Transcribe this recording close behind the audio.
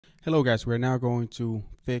Hello guys, we're now going to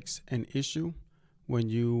fix an issue when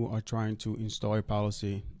you are trying to install a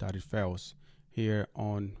policy that it fails here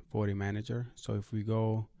on FortiManager. So if we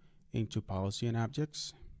go into policy and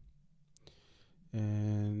objects,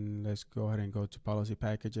 and let's go ahead and go to policy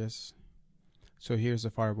packages. So here's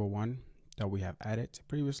the firewall one that we have added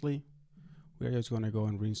previously. We're just going to go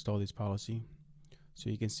and reinstall this policy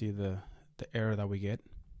so you can see the error that we get.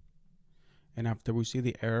 And after we see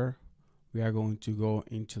the error, we are going to go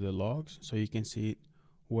into the logs so you can see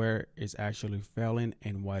where it's actually failing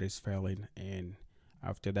and what is failing. And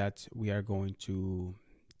after that, we are going to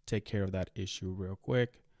take care of that issue real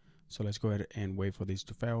quick. So let's go ahead and wait for this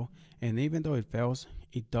to fail. And even though it fails,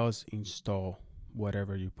 it does install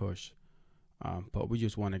whatever you push. But we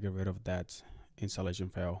just want to get rid of that installation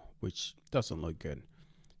fail, which doesn't look good.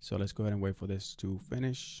 So let's go ahead and wait for this to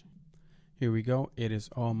finish. Here we go. It is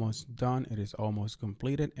almost done. It is almost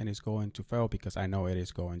completed, and it's going to fail because I know it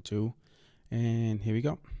is going to. And here we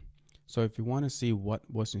go. So if you want to see what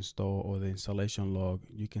was installed or the installation log,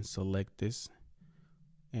 you can select this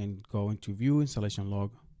and go into view installation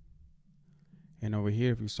log. And over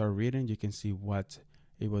here, if you start reading, you can see what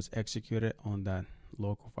it was executed on that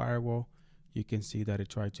local firewall. You can see that it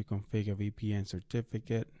tried to configure VPN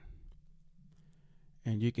certificate.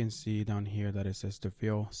 And you can see down here that it says the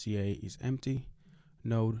field CA is empty.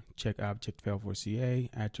 Node check object failed for CA.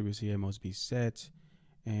 Attribute CA must be set.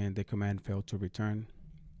 And the command failed to return.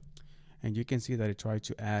 And you can see that it tried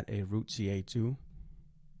to add a root CA2.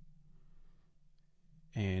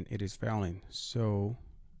 And it is failing. So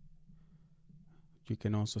you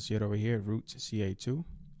can also see it over here, root CA2.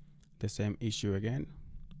 The same issue again.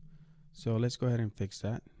 So let's go ahead and fix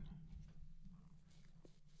that.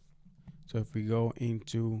 So if we go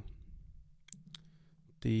into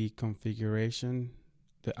the configuration,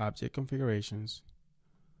 the object configurations,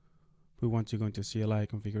 we want to go into CLI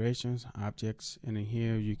configurations, objects, and in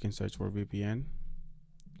here you can search for VPN.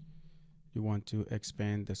 You want to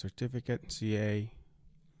expand the certificate, CA,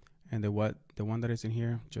 and the one that is in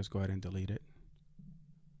here, just go ahead and delete it.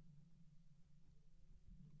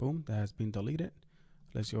 Boom, that has been deleted.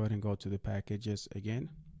 Let's go ahead and go to the packages again.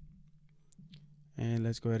 And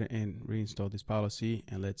let's go ahead and reinstall this policy,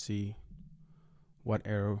 and let's see what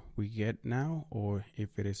error we get now or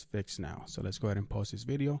if it is fixed now. So let's go ahead and pause this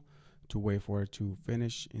video to wait for it to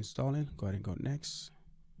finish installing. Go ahead and go next.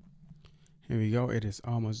 Here we go. It is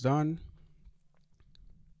almost done.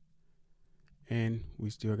 And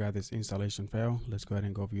we still got this installation fail. Let's go ahead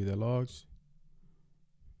and go view the logs.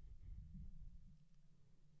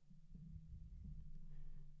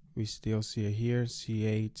 We still see it here,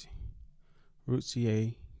 C8. Root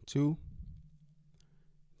CA2,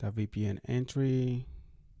 that VPN entry.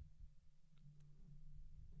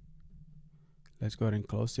 Let's go ahead and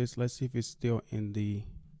close this. Let's see if it's still in the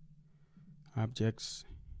objects,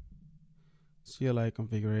 CLI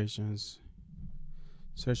configurations,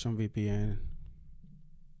 search on VPN,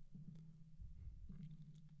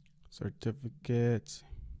 certificate.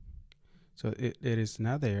 So it is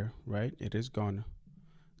not there, right? It is gone.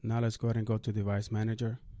 Now let's go ahead and go to device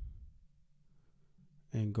manager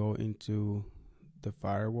and go into the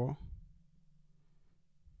firewall.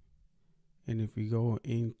 And if we go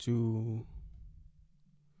into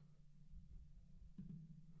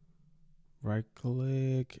right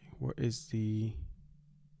click, where is we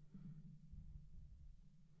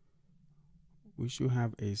should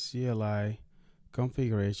have a CLI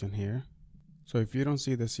configuration here. So if you don't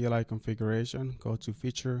see the CLI configuration, go to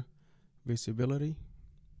feature visibility,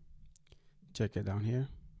 check it down here,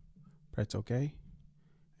 press OK.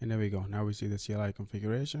 And there we go. Now we see the CLI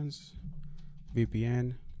configurations,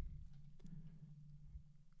 VPN,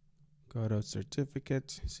 go to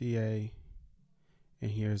certificate, CA, and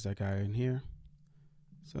here's that guy in here.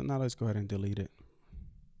 So now let's go ahead and delete it.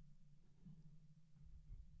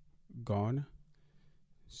 Gone.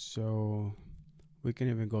 So we can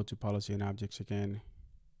even go to policy and objects again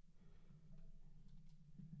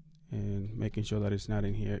and making sure that it's not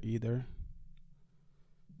in here either.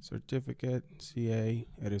 Certificate, CA,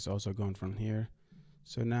 it is also gone from here.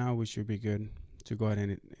 So now we should be good to go ahead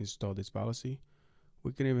and install this policy.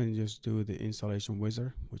 We can even just do the installation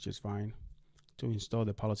wizard, which is fine, to install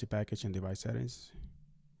the policy package and device settings.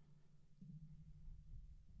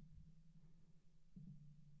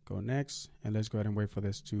 Go next, and let's go ahead and wait for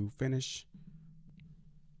this to finish.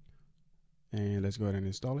 And let's go ahead and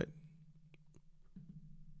install it.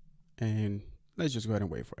 And let's just go ahead and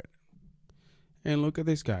wait for it. And look at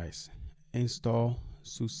this, guys, install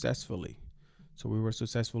successfully. So we were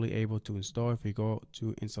successfully able to install. If we go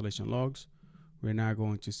to installation logs, we're not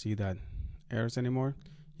going to see that errors anymore.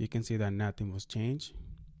 You can see that nothing was changed.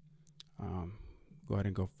 Go ahead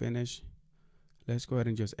and go finish. Let's go ahead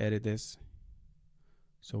and just edit this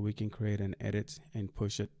so we can create an edit and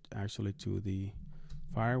push it actually to the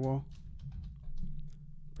firewall.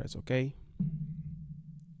 Press OK.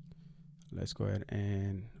 Let's go ahead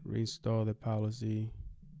and reinstall the policy.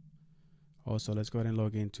 Also, let's go ahead and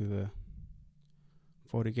log into the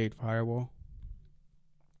FortiGate firewall.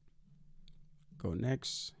 Go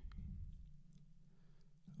next.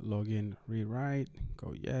 Login, read write.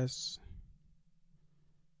 Go yes.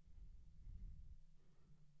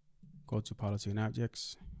 Go to policy and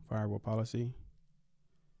objects, firewall policy.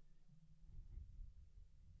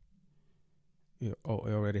 It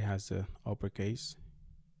already has the uppercase.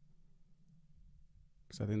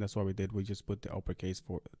 Because I think that's what we did. We just put the uppercase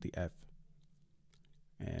for the F.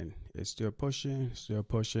 And it's still pushing, still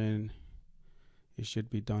pushing. It should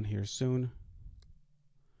be done here soon.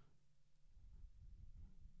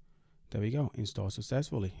 There we go, installed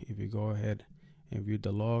successfully. If you go ahead and view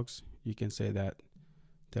the logs, you can say that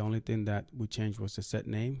the only thing that we changed was the set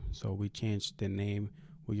name. So we changed the name.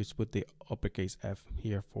 We just put the uppercase F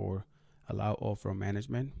here for allow all from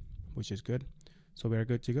management, which is good. So we're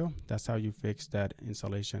good to go. That's how you fix that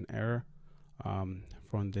installation error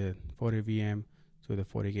from the FortiVM to the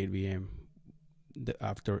FortiGate VM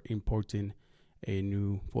after importing a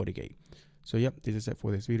new FortiGate. So yep, this is it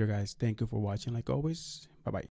for this video, guys. Thank you for watching like always.